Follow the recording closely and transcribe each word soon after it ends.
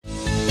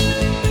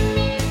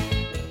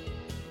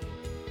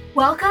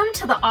Welcome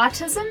to the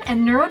Autism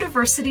and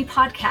Neurodiversity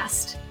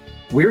Podcast.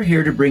 We're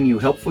here to bring you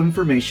helpful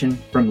information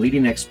from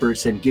leading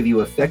experts and give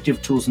you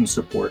effective tools and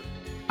support.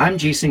 I'm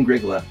Jason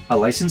Grigla, a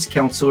licensed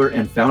counselor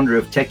and founder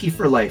of Techie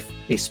for Life,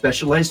 a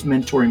specialized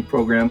mentoring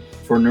program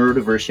for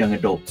neurodiverse young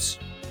adults.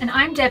 And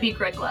I'm Debbie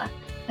Grigla,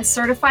 a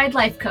certified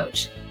life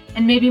coach.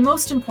 And maybe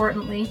most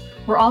importantly,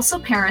 we're also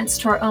parents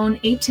to our own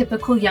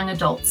atypical young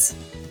adults.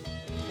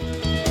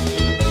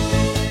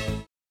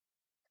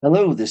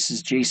 Hello, this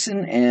is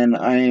Jason, and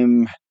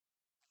I'm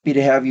happy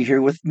to have you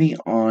here with me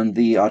on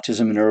the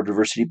Autism and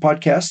Neurodiversity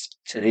Podcast.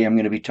 Today I'm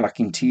going to be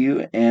talking to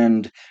you,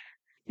 and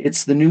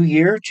it's the new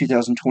year,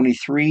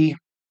 2023,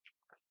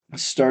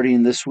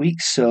 starting this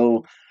week,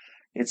 so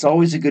it's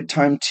always a good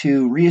time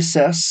to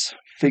reassess,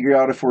 figure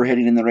out if we're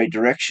heading in the right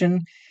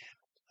direction,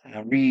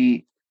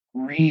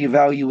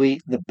 reevaluate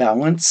the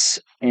balance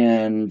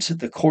and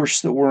the course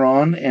that we're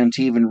on, and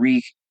to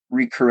even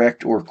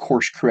recorrect or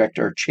course correct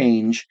our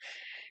change.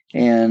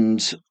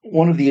 And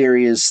one of the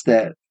areas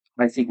that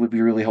I think would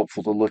be really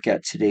helpful to look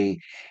at today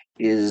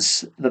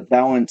is the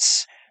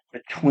balance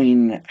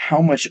between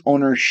how much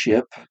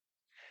ownership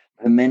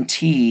the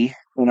mentee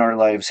in our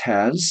lives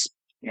has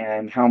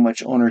and how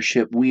much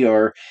ownership we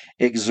are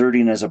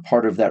exerting as a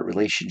part of that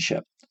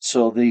relationship.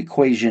 So the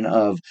equation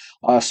of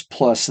us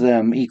plus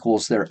them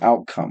equals their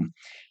outcome.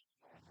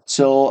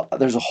 So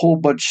there's a whole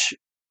bunch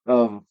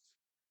of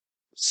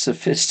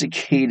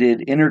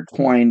sophisticated,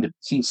 intertwined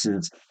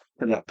pieces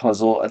to that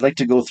puzzle. I'd like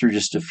to go through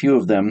just a few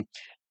of them.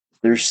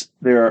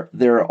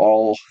 They're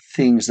all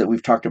things that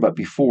we've talked about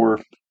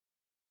before,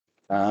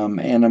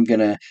 and I'm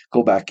going to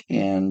go back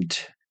and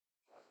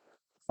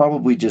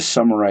probably just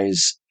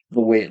summarize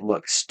the way it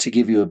looks to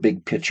give you a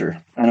big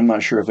picture. And I'm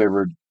not sure if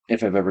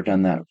I've ever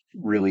done that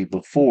really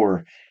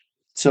before.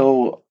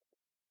 So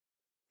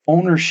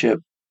ownership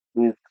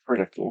is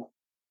critical,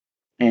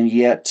 and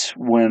yet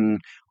when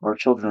our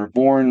children are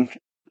born,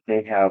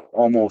 they have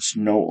almost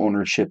no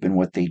ownership in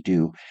what they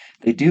do.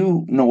 They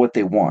do know what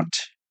they want.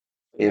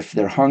 If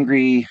they're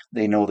hungry,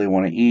 they know they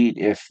want to eat.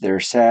 If they're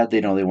sad, they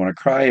know they want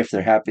to cry. If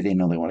they're happy, they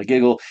know they want to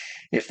giggle.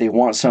 If they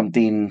want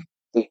something,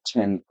 they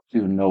tend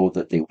to know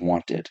that they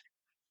want it.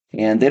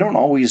 And they don't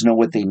always know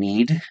what they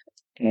need.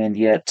 And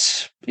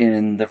yet,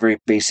 in the very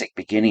basic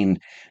beginning,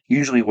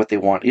 usually what they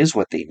want is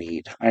what they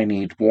need. I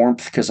need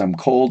warmth because I'm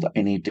cold.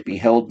 I need to be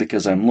held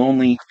because I'm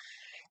lonely.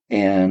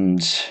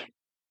 And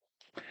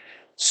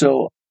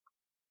so,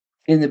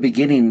 in the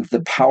beginning,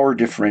 the power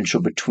differential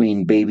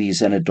between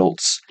babies and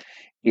adults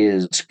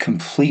is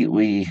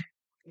completely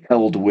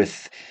held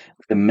with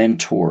the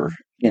mentor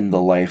in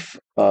the life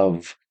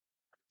of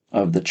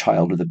the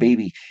child or the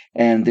baby.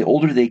 And the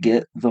older they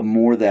get, the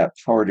more that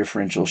power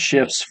differential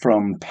shifts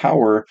from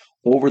power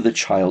over the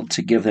child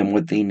to give them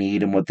what they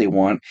need and what they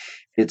want.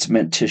 It's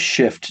meant to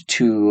shift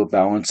to a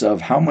balance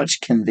of how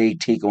much can they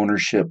take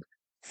ownership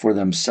for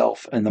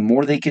themselves. And the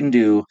more they can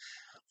do,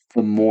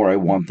 the more I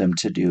want them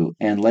to do.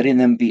 And letting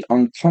them be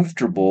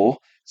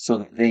uncomfortable so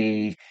that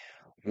they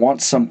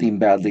want something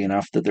badly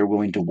enough that they're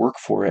willing to work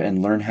for it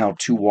and learn how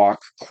to walk,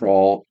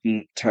 crawl,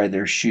 eat, tie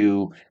their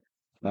shoe,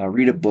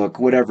 read a book,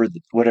 whatever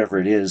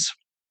it is.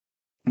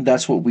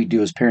 That's what we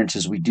do as parents,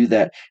 is we do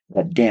that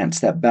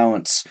dance, that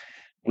balance,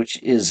 which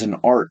is an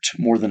art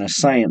more than a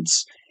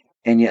science.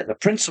 And yet the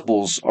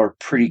principles are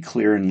pretty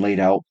clear and laid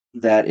out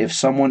that if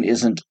someone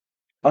isn't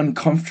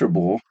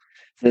uncomfortable,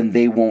 then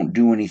they won't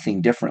do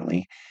anything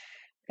differently.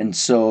 And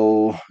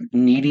so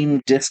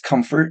needing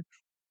discomfort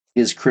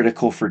is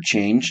critical for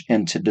change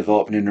and to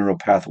develop new neural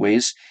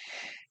pathways.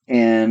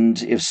 And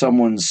if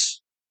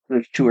there's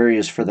two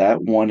areas for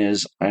that. One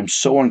is I'm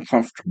so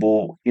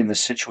uncomfortable in the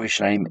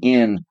situation I'm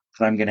in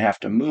that I'm going to have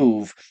to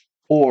move,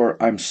 or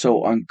I'm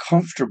so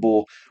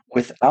uncomfortable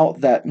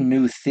without that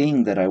new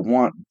thing that I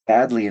want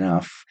badly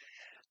enough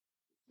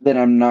that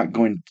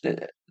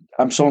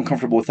I'm so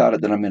uncomfortable without it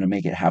that I'm going to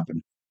make it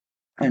happen.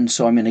 And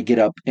so I'm going to get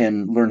up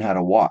and learn how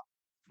to walk,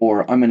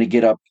 or I'm going to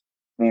get up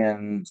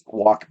and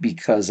walk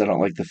because I don't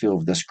like the feel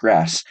of this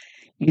grass.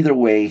 Either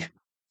way,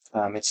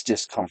 it's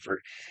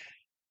discomfort.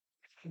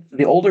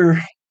 The older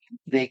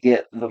they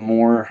get, the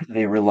more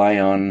they rely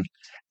on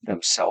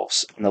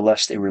themselves and the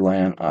less they rely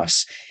on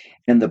us.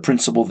 And the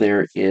principle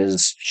there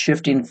is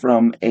shifting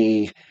from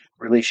a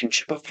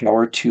relationship of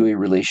power to a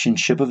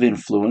relationship of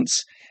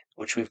influence,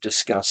 which we've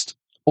discussed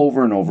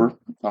over and over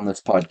on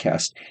this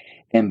podcast,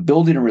 and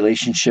building a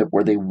relationship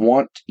where they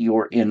want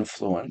your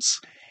influence.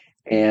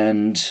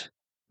 And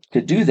to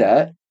do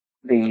that,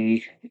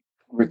 they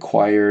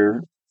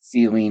require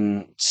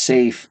feeling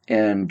safe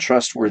and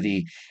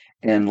trustworthy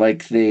and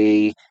like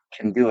they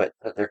can do it,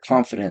 that they're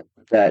confident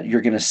that you're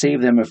going to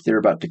save them if they're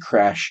about to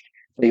crash.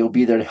 That you'll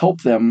be there to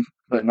help them,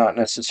 but not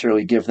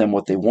necessarily give them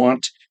what they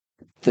want,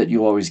 that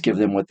you always give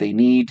them what they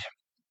need.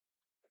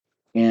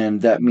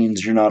 And that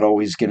means you're not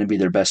always going to be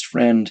their best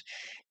friend,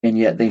 and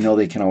yet they know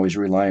they can always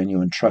rely on you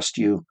and trust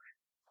you.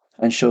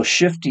 And so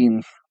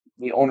shifting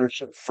the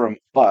ownership from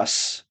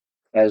us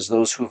as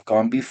those who have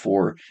gone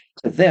before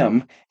to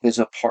them is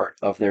a part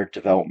of their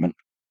development.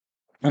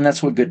 And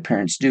that's what good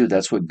parents do.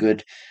 That's what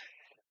good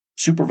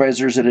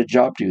supervisors at a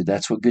job do.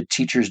 That's what good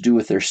teachers do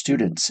with their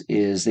students,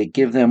 is they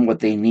give them what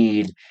they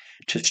need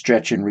to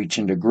stretch and reach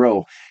and to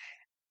grow.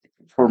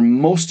 For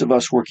most of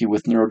us working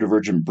with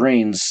neurodivergent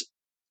brains,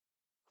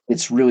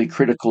 it's really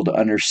critical to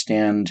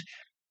understand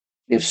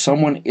if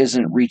someone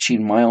isn't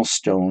reaching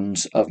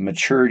milestones of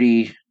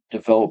maturity,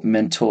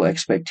 developmental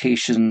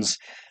expectations,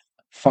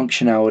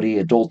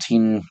 functionality,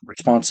 adulting,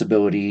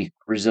 responsibility,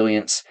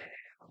 resilience,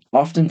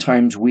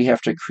 oftentimes we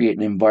have to create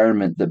an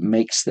environment that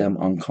makes them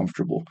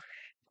uncomfortable.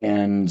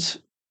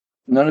 And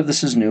none of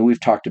this is new. We've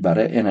talked about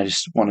it, and I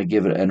just want to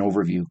give it an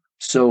overview.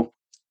 So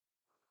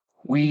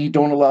we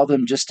don't allow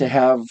them just to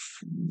have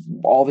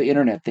all the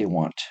internet they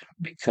want,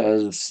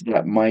 because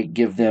that might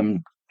give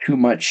them too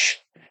much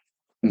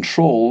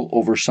control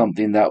over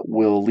something that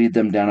will lead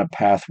them down a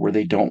path where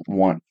they don't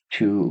want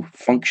to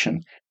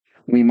function.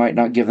 We might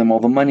not give them all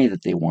the money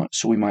that they want.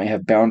 So we might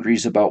have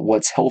boundaries about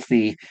what's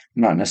healthy,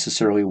 not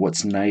necessarily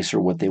what's nice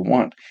or what they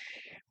want.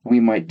 We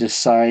might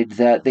decide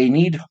that they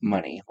need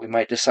money. We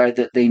might decide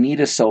that they need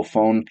a cell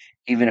phone,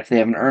 even if they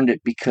haven't earned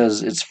it,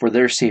 because it's for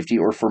their safety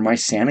or for my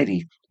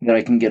sanity that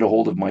I can get a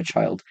hold of my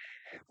child.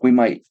 We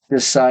might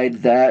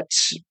decide that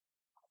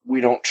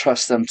we don't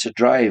trust them to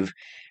drive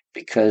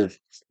because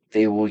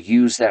they will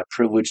use that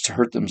privilege to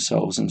hurt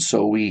themselves. And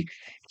so we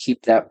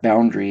keep that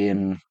boundary.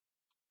 And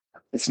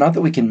it's not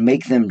that we can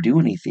make them do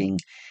anything,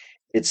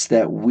 it's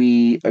that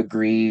we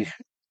agree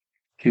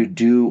to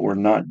do or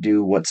not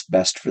do what's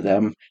best for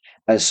them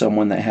as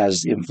someone that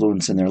has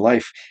influence in their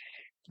life.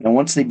 Now,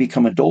 once they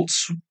become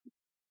adults,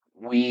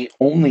 we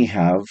only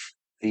have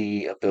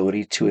the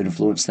ability to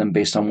influence them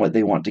based on what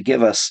they want to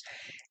give us.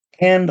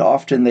 And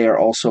often they are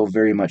also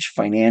very much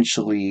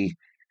financially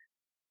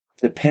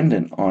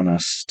dependent on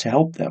us to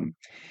help them.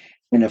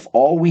 And if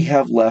all we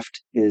have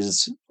left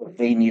is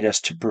they need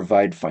us to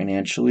provide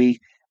financially,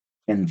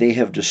 and they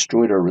have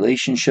destroyed our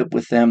relationship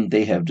with them,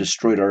 they have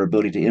destroyed our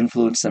ability to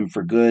influence them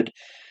for good,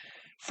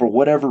 for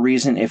whatever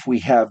reason, if we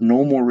have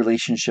no more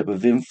relationship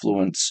of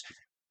influence,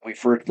 we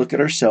first look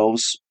at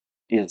ourselves.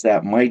 Is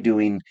that my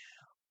doing?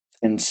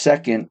 And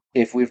second,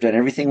 if we've done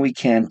everything we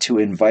can to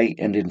invite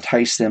and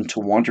entice them to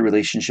want a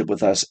relationship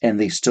with us and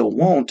they still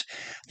won't,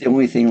 the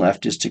only thing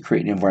left is to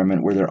create an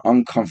environment where they're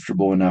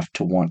uncomfortable enough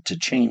to want to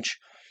change.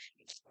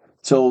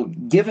 So,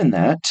 given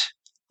that,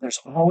 there's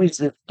always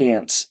this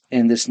dance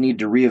and this need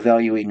to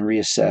reevaluate and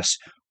reassess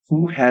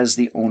who has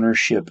the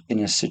ownership in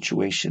a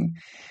situation.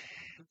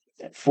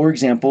 For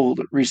example,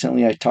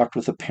 recently I talked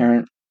with a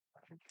parent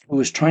who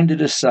was trying to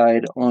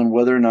decide on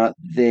whether or not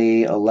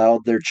they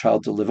allowed their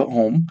child to live at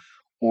home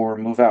or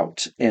move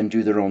out and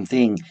do their own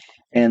thing.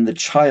 And the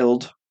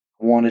child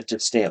wanted to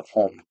stay at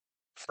home,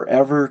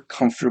 forever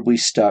comfortably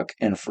stuck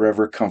and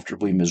forever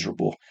comfortably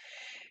miserable.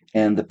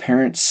 And the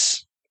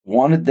parents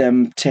wanted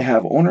them to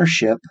have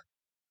ownership,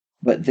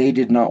 but they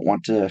did not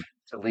want to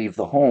leave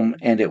the home.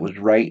 And it was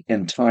right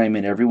in time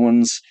in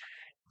everyone's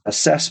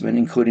assessment,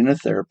 including a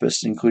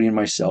therapist, including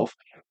myself,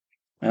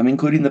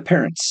 including the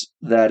parents,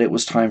 that it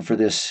was time for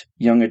this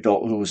young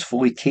adult who was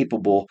fully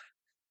capable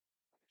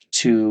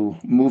to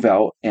move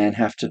out and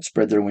have to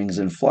spread their wings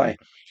and fly.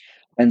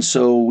 And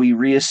so we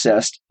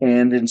reassessed,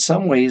 and in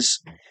some ways,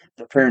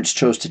 the parents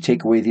chose to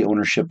take away the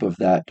ownership of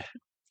that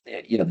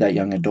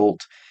young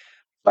adult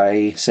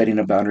by setting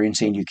a boundary and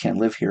saying you can't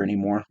live here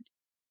anymore,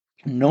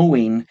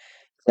 knowing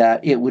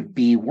that it would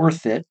be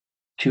worth it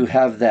to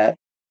have that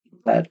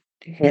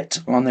hit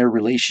on their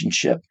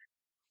relationship,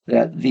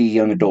 that the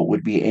young adult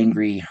would be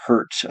angry,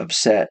 hurt,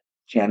 upset,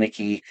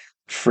 panicky,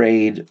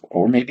 afraid,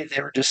 or maybe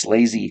they were just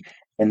lazy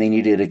and they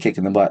needed a kick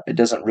in the butt. It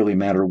doesn't really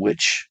matter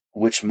which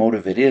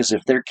motive it is.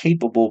 If they're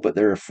capable but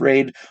they're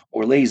afraid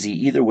or lazy,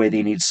 either way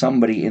they need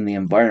somebody in the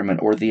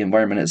environment or the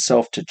environment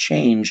itself to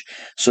change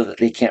so that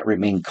they can't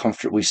remain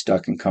comfortably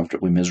stuck and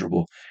comfortably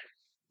miserable.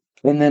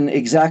 And then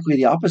exactly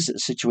the opposite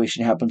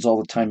situation happens all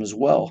the time as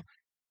well.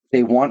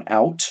 They want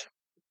out,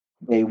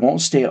 they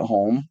won't stay at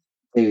home.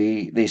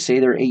 They say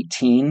they're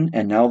 18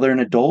 and now they're an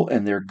adult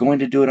and they're going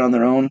to do it on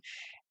their own.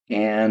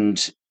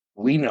 And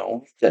we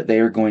know that they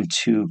are going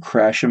to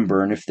crash and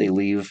burn if they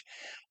leave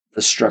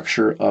the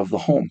structure of the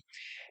home.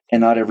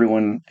 And not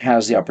everyone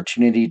has the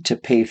opportunity to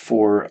pay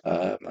for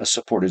a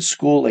supported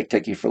school like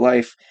Techie for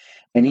Life.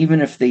 And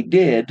even if they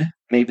did,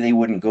 maybe they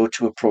wouldn't go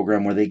to a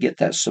program where they get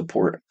that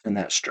support and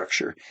that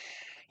structure.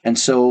 And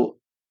so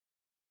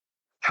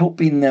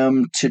helping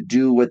them to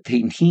do what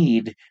they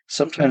need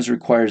sometimes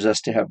requires us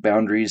to have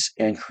boundaries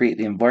and create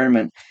the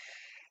environment,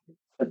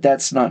 but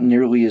that's not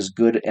nearly as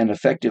good and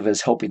effective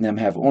as helping them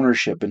have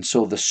ownership. And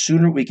so the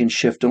sooner we can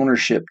shift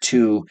ownership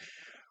to,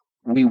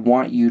 we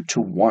want you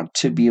to want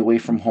to be away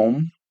from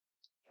home,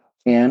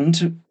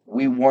 and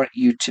we want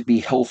you to be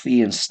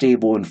healthy and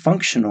stable and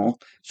functional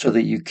so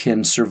that you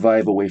can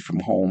survive away from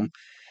home.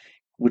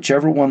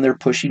 Whichever one they're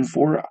pushing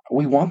for,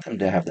 we want them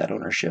to have that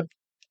ownership,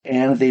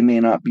 and they may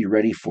not be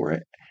ready for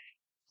it.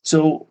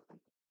 So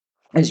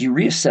as you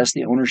reassess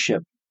the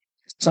ownership,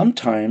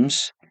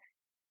 sometimes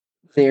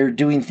they're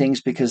doing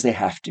things because they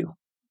have to.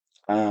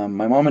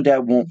 My mom and dad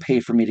won't pay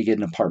for me to get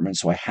an apartment,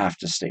 so I have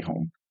to stay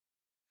home.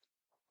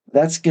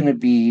 that's going to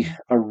be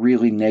a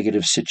really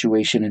negative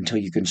situation until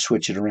you can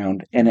switch it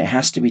around. And it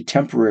has to be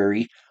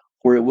temporary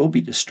or it will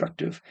be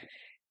destructive.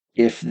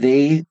 If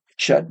they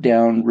shut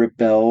down,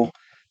 rebel,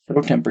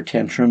 throw temper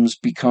tantrums,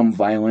 become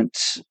violent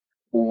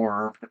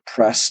or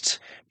depressed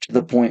to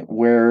the point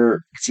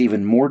where it's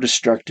even more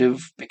destructive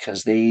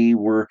because they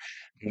were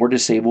more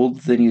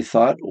disabled than you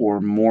thought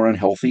or more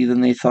unhealthy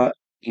than they thought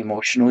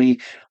emotionally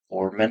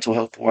or mental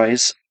health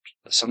wise,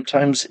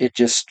 sometimes it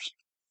just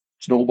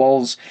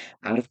snowballs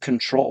out of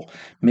control,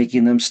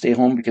 making them stay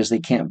home because they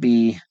can't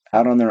be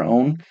out on their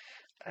own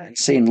and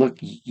saying, look,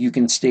 you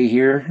can stay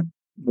here,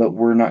 but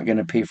we're not going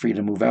to pay for you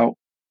to move out.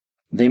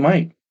 They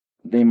might.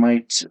 They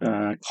might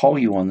call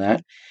you on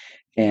that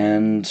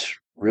and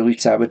really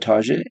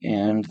sabotage it.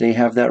 And they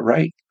have that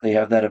right. They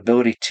have that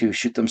ability to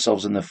shoot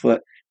themselves in the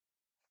foot.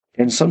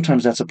 And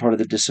sometimes that's a part of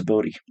the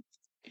disability,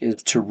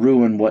 is to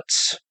ruin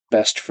what's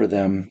best for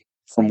them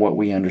from what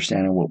we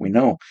understand and what we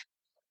know.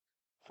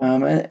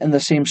 And the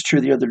same's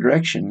true the other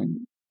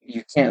direction.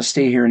 You can't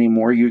stay here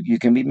anymore. You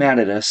can be mad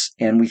at us,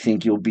 and we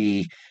think you'll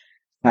be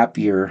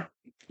happier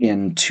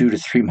in 2 to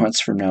 3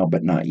 months from now,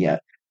 but not yet.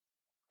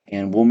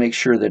 And we'll make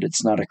sure that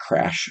it's not a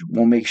crash.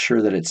 We'll make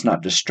sure that it's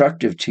not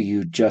destructive to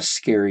you, just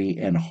scary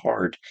and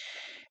hard.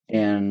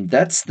 And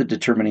that's the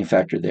determining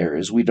factor there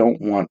is we don't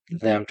want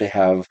them to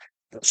have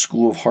a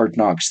school of hard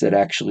knocks that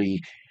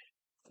actually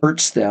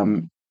hurts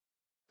them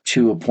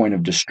to a point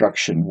of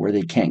destruction where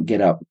they can't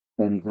get up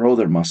and grow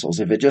their muscles.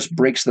 If it just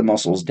breaks the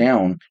muscles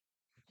down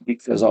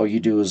because all you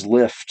do is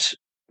lift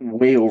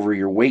way over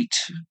your weight,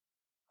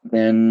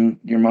 then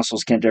your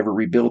muscles can't ever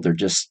rebuild. They're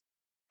just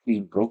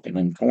being broken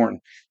and torn.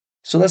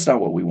 So that's not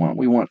what we want.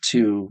 We want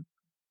to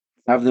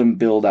have them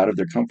build out of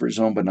their comfort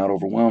zone, but not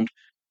overwhelmed.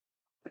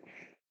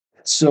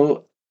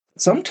 So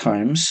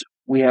sometimes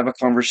we have a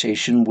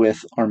conversation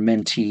with our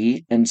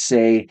mentee and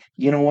say,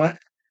 you know what?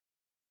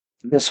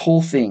 This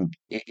whole thing,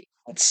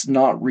 it's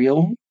not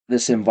real.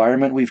 This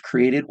environment we've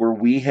created where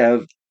we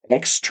have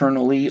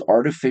externally,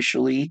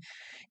 artificially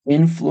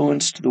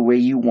influenced the way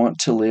you want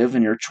to live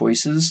and your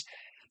choices.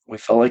 We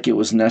felt like it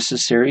was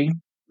necessary,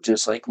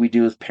 just like we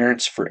do with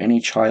parents for any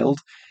child.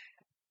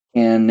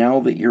 And now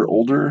that you're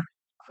older,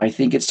 I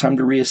think it's time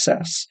to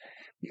reassess.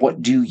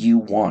 What do you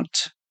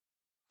want?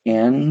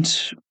 And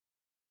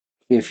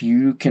if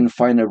you can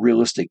find a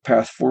realistic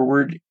path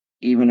forward,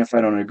 even if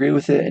I don't agree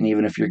with it, and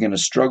even if you're going to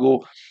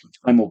struggle,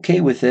 I'm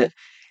okay with it.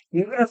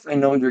 Even if I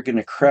know you're going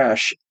to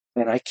crash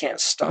and I can't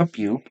stop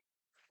you,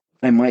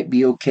 I might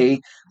be okay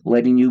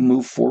letting you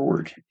move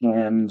forward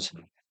and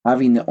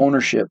having the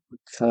ownership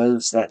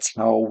because that's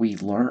how we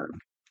learn.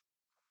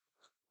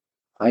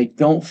 I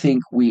don't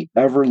think we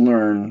ever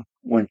learn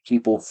when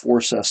people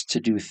force us to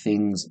do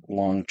things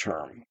long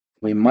term.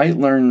 We might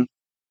learn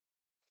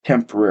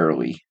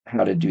temporarily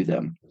how to do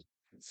them.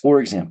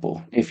 For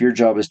example, if your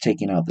job is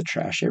taking out the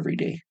trash every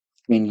day,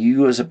 and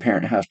you as a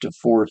parent have to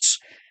force,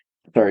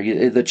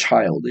 sorry, the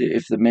child,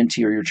 if the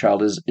mentee or your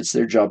child is, it's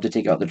their job to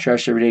take out the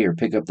trash every day or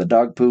pick up the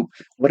dog poop,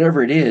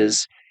 whatever it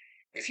is,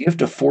 if you have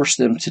to force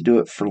them to do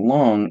it for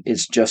long,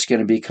 it's just going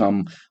to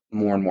become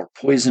more and more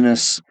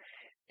poisonous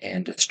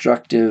and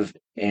destructive.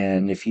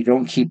 And if you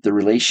don't keep the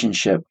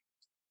relationship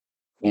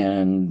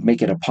and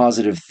make it a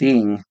positive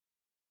thing,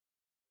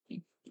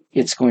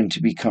 it's going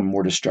to become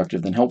more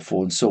destructive than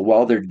helpful. And so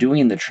while they're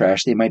doing the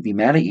trash, they might be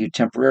mad at you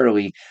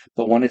temporarily,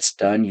 but when it's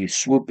done, you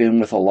swoop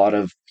in with a lot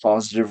of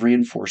positive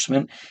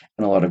reinforcement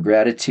and a lot of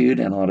gratitude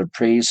and a lot of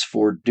praise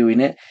for doing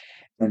it.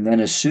 And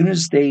then as soon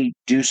as they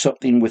do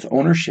something with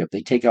ownership,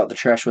 they take out the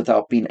trash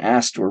without being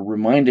asked or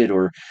reminded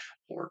or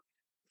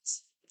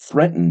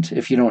threatened.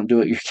 If you don't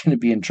do it, you're going to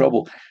be in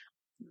trouble.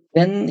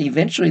 Then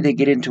eventually they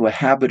get into a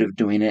habit of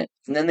doing it,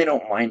 and then they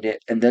don't mind it,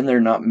 and then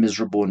they're not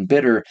miserable and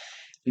bitter.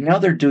 Now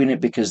they're doing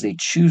it because they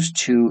choose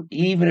to,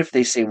 even if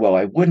they say, well,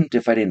 I wouldn't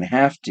if I didn't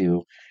have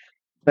to.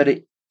 But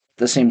at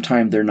the same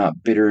time, they're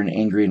not bitter and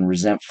angry and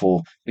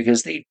resentful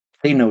because they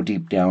know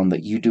deep down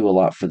that you do a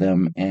lot for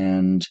them.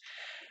 And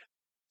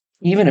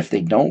even if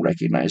they don't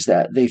recognize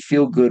that, they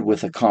feel good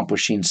with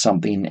accomplishing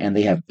something and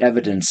they have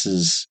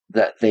evidences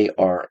that they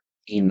are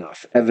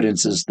enough,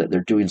 evidences that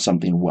they're doing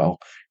something well.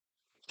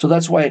 So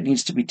that's why it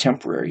needs to be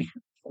temporary.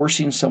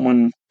 Forcing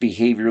someone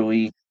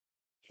behaviorally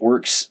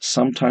works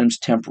sometimes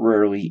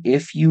temporarily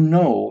if you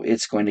know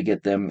it's going to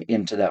get them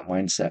into that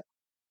mindset.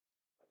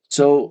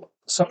 So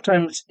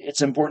sometimes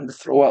it's important to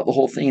throw out the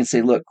whole thing and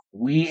say, look,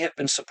 we have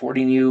been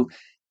supporting you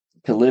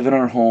to live in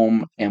our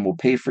home and we'll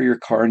pay for your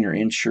car and your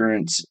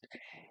insurance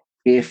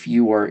if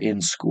you are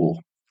in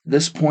school. At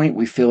this point,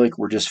 we feel like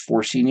we're just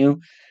forcing you.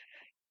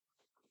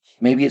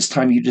 Maybe it's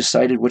time you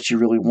decided what you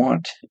really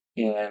want.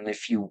 And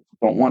if you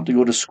don't want to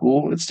go to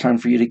school, it's time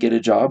for you to get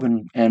a job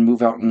and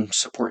move out and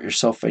support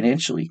yourself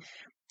financially.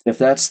 If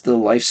that's the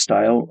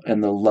lifestyle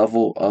and the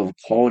level of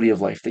quality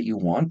of life that you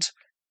want,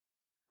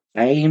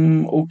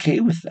 I'm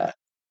okay with that.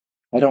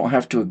 I don't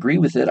have to agree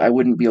with it. I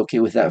wouldn't be okay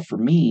with that for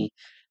me.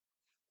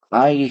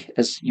 I,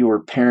 as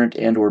your parent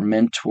and or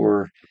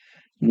mentor,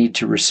 need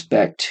to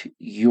respect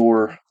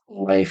your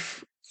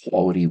life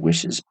quality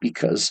wishes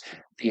because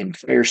the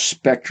entire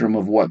spectrum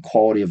of what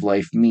quality of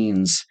life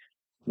means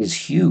is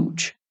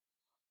huge.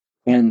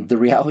 And the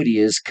reality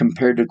is,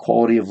 compared to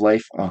quality of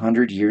life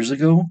 100 years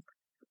ago,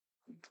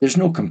 there's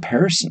no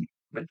comparison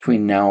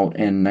between now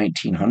and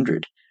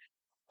 1900,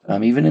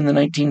 even in the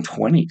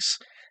 1920s.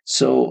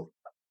 So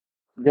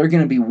they're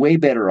going to be way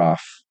better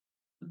off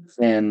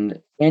than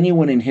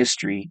anyone in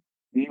history,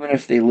 even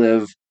if they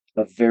live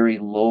a very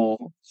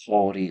low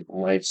quality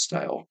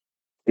lifestyle.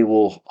 They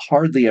will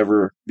hardly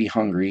ever be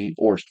hungry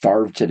or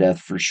starve to death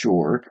for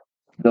sure.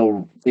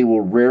 They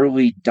will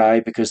rarely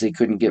die because they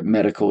couldn't get in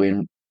medical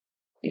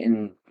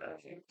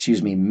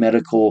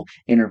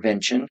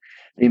intervention.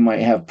 They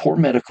might have poor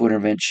medical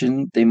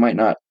intervention. They might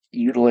not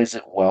utilize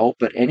it well,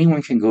 but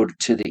anyone can go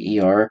to the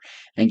ER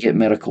and get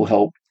medical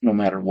help no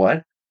matter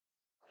what.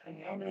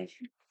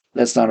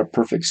 That's not a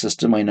perfect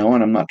system, I know,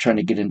 and I'm not trying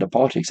to get into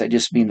politics. I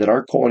just mean that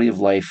our quality of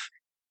life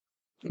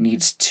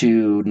needs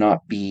to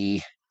not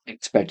be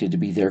expected to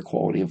be their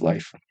quality of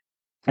life.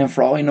 And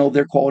for all I know,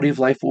 their quality of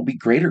life will be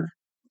greater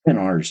than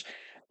ours.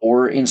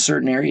 Or in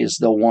certain areas,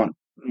 they'll want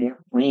more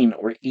clean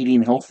or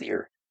eating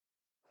healthier.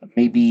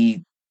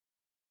 Maybe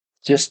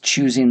just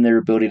choosing their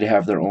ability to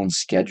have their own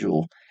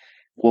schedule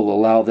will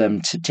allow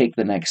them to take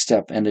the next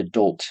step and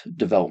adult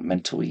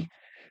developmentally.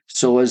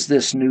 So as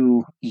this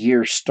new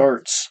year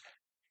starts,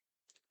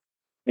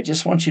 I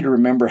just want you to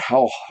remember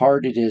how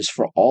hard it is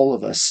for all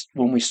of us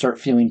when we start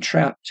feeling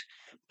trapped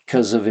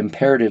because of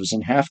imperatives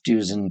and have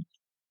tos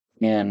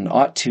and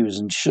ought tos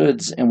and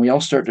shoulds, and we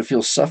all start to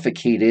feel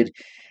suffocated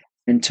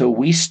until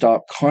we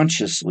stop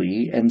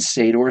consciously and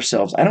say to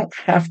ourselves, I don't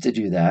have to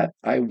do that.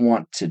 I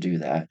want to do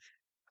that.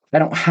 I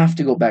don't have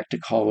to go back to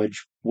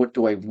college. What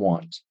do I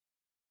want?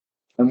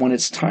 And when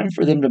it's time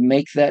for them to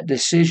make that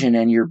decision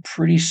and you're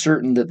pretty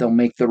certain that they'll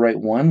make the right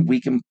one,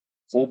 we can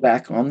pull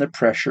back on the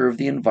pressure of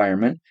the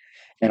environment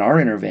and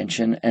our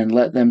intervention and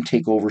let them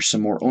take over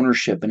some more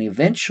ownership. And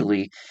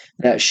eventually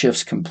that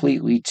shifts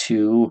completely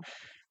to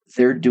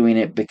they're doing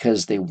it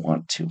because they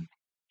want to.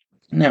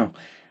 Now,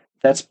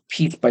 that's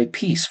piece by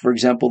piece. For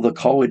example, the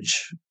college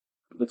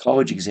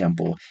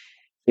example.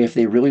 If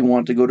they really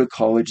want to go to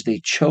college, they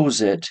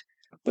chose it.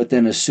 But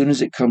then as soon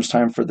as it comes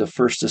time for the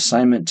first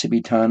assignment to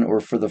be done or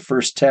for the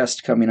first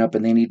test coming up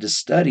and they need to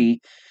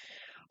study,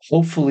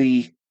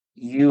 hopefully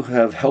you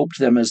have helped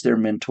them as their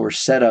mentor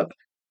set up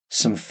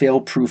some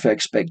fail-proof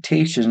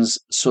expectations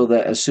so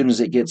that as soon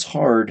as it gets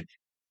hard,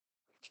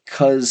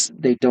 because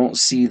they don't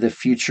see the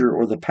future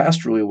or the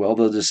past really well,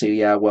 they'll just say,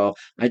 yeah, well,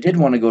 I did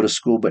want to go to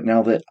school, but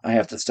now that I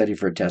have to study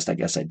for a test, I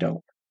guess I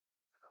don't.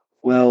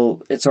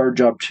 Well, it's our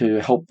job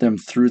to help them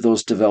through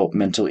those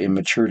developmental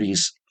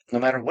immaturities, no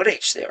matter what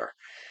age they are.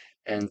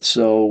 And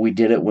so we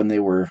did it when they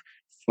were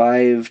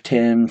 5,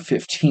 10,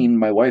 15.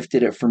 My wife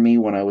did it for me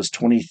when I was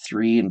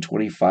 23 and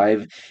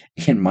 25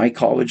 in my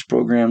college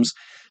programs.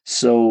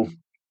 So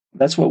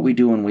that's what we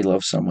do when we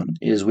love someone,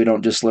 is we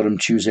don't just let them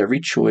choose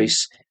every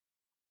choice,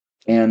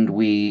 and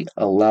we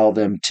allow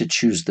them to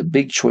choose the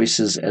big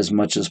choices as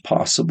much as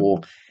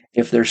possible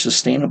if they're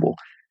sustainable.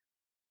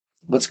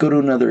 Let's go to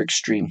another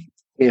extreme.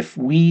 If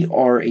we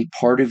are a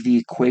part of the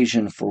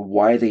equation for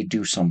why they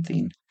do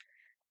something,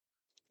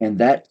 and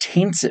that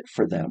taints it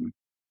for them,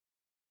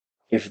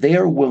 if they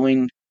are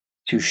willing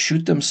to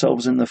shoot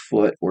themselves in the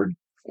foot or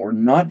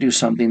not do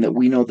something that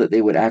we know that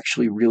they would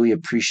actually really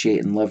appreciate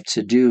and love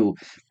to do,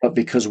 but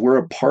because we're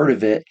a part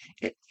of it,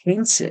 it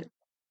taints it.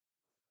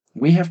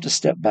 We have to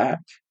step back.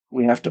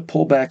 We have to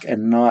pull back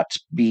and not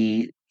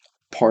be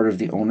part of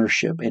the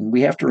ownership, and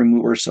we have to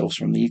remove ourselves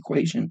from the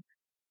equation.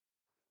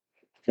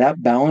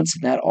 That balance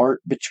and that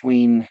art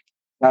between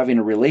having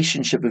a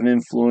relationship of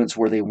influence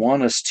where they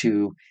want us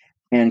to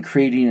and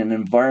creating an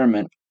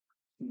environment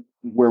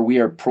where we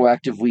are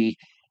proactively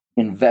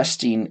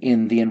investing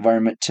in the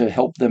environment to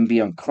help them be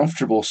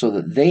uncomfortable so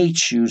that they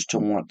choose to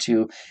want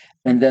to.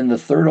 And then the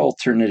third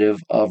alternative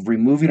of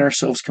removing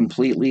ourselves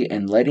completely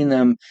and letting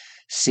them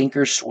sink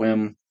or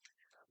swim,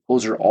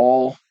 those are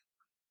all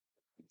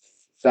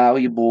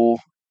valuable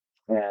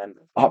and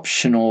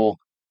optional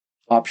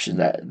options.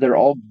 That they're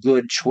all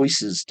good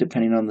choices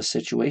depending on the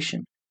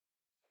situation.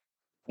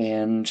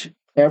 And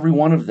every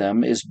one of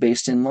them is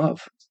based in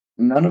love.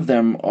 None of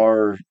them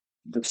are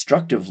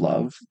destructive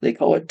love. They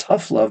call it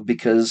tough love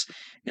because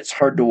it's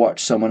hard to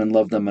watch someone and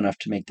love them enough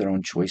to make their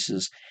own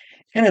choices.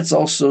 And it's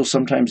also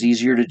sometimes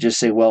easier to just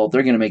say, well,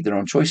 they're going to make their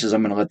own choices.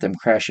 I'm going to let them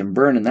crash and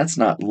burn. And that's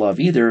not love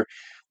either.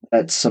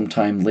 That's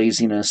sometimes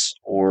laziness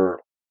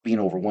or being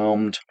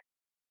overwhelmed.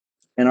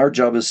 And our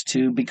job is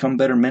to become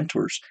better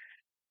mentors.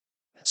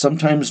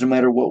 Sometimes, no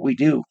matter what we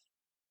do,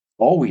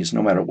 always,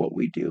 no matter what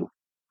we do,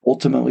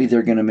 ultimately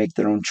they're going to make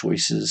their own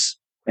choices.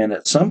 And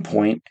at some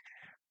point,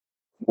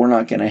 we're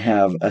not going to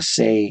have a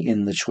say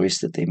in the choice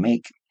that they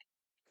make.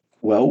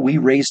 Well, we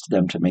raised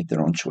them to make their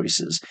own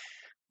choices.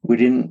 We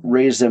didn't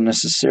raise them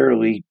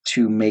necessarily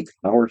to make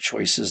our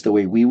choices the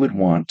way we would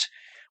want.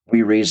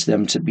 We raised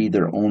them to be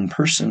their own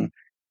person.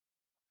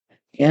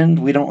 And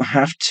we don't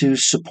have to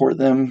support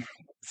them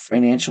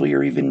financially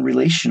or even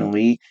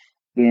relationally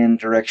in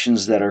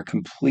directions that are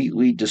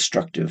completely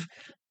destructive.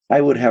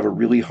 I would have a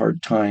really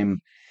hard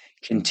time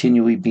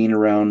continually being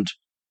around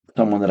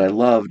someone that I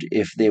loved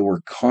if they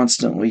were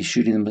constantly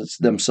shooting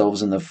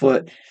themselves in the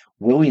foot,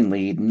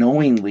 willingly,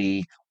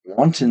 knowingly,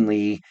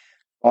 wantonly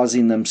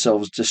causing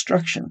themselves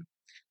destruction.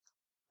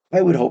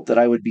 I would hope that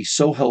I would be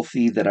so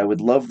healthy that I would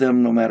love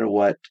them no matter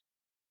what,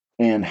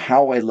 and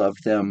how I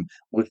loved them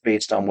was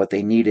based on what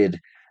they needed,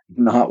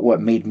 not what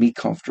made me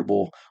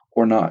comfortable,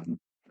 or not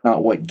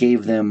what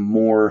gave them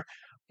more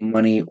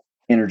money,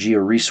 energy,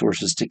 or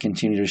resources to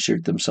continue to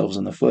shoot themselves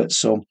in the foot.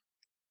 So,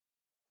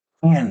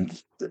 man,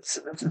 it's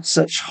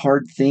such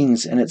hard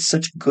things, and it's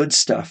such good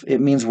stuff.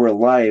 It means we're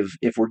alive.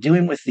 If we're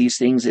dealing with these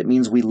things, it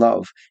means we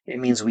love. It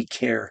means we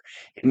care.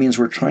 It means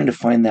we're trying to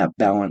find that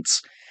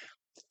balance.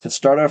 To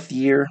start off the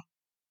year,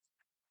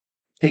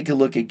 take a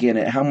look again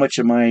at how much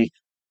am I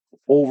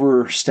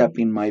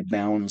overstepping my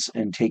bounds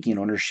and taking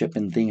ownership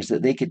in things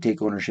that they could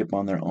take ownership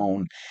on their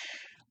own.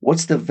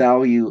 What's the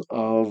value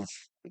of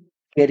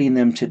getting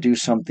them to do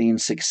something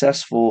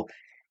successful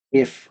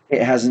if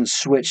it hasn't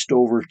switched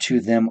over to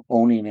them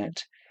owning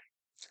it?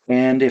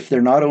 And if they're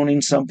not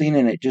owning something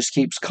and it just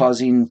keeps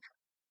causing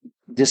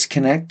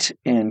disconnect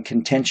and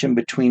contention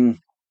between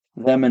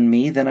them and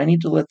me, then I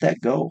need to let that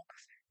go.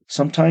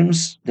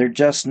 Sometimes they're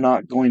just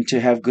not going to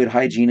have good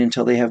hygiene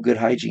until they have good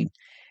hygiene,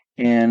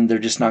 and they're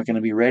just not going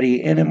to be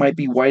ready. And it might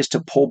be wise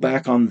to pull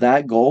back on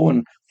that goal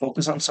and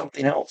focus on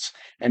something else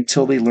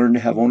until they learn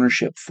to have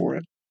ownership for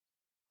it.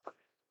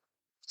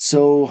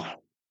 So,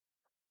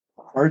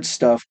 hard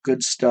stuff,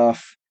 good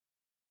stuff.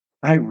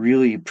 I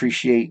really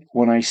appreciate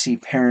when I see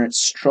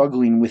parents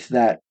struggling with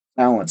that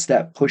balance,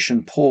 that push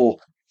and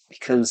pull,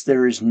 because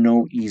there is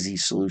no easy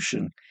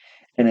solution.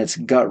 And it's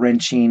gut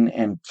wrenching,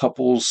 and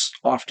couples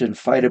often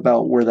fight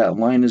about where that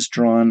line is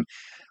drawn.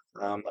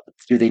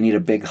 Do they need a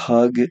big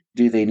hug?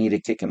 Do they need a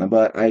kick in the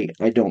butt? I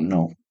don't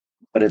know.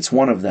 But it's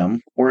one of them,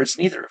 or it's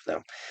neither of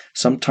them.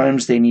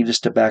 Sometimes they need us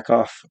to back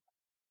off,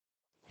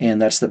 and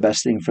that's the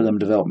best thing for them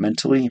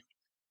developmentally.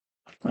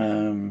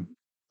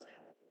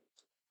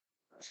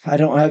 I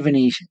don't have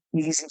any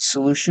easy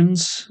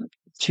solutions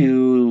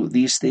to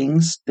these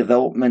things.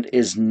 Development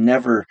is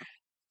never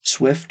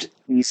swift,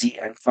 easy,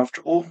 and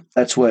comfortable.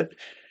 That's what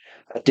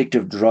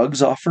addictive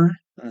drugs offer.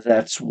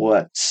 That's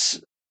what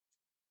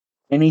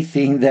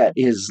anything that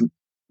is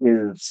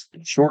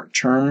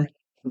short-term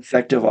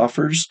effective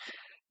offers.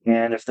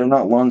 And if they're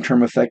not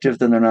long-term effective,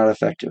 then they're not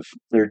effective.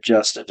 They're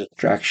just a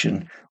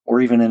distraction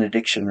or even an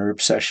addiction or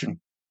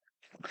obsession,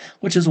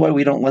 which is why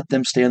we don't let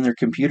them stay on their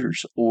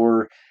computers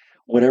or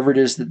whatever it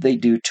is that they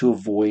do to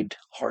avoid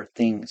hard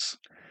things.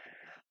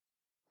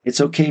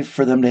 It's okay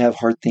for them to have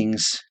hard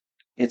things.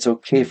 It's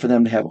okay for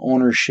them to have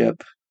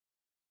ownership.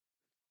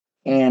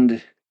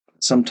 And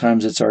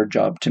sometimes it's our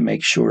job to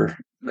make sure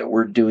that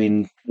we're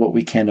doing what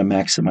we can to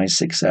maximize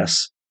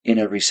success in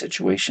every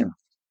situation.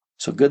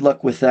 So good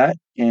luck with that.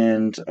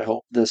 And I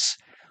hope this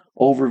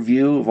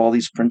overview of all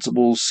these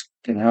principles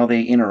and how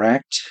they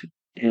interact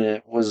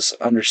was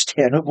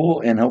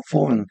understandable and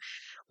helpful. And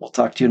we'll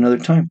talk to you another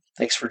time.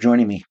 Thanks for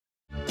joining me.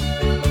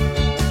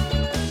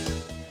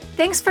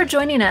 Thanks for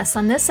joining us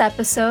on this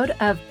episode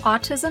of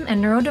Autism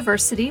and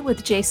Neurodiversity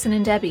with Jason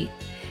and Debbie.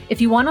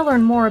 If you want to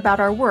learn more about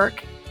our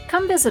work,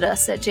 come visit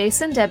us at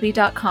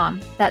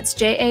jasondebbie.com. That's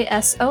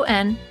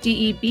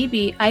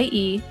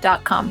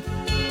JASONDEBBIE.com.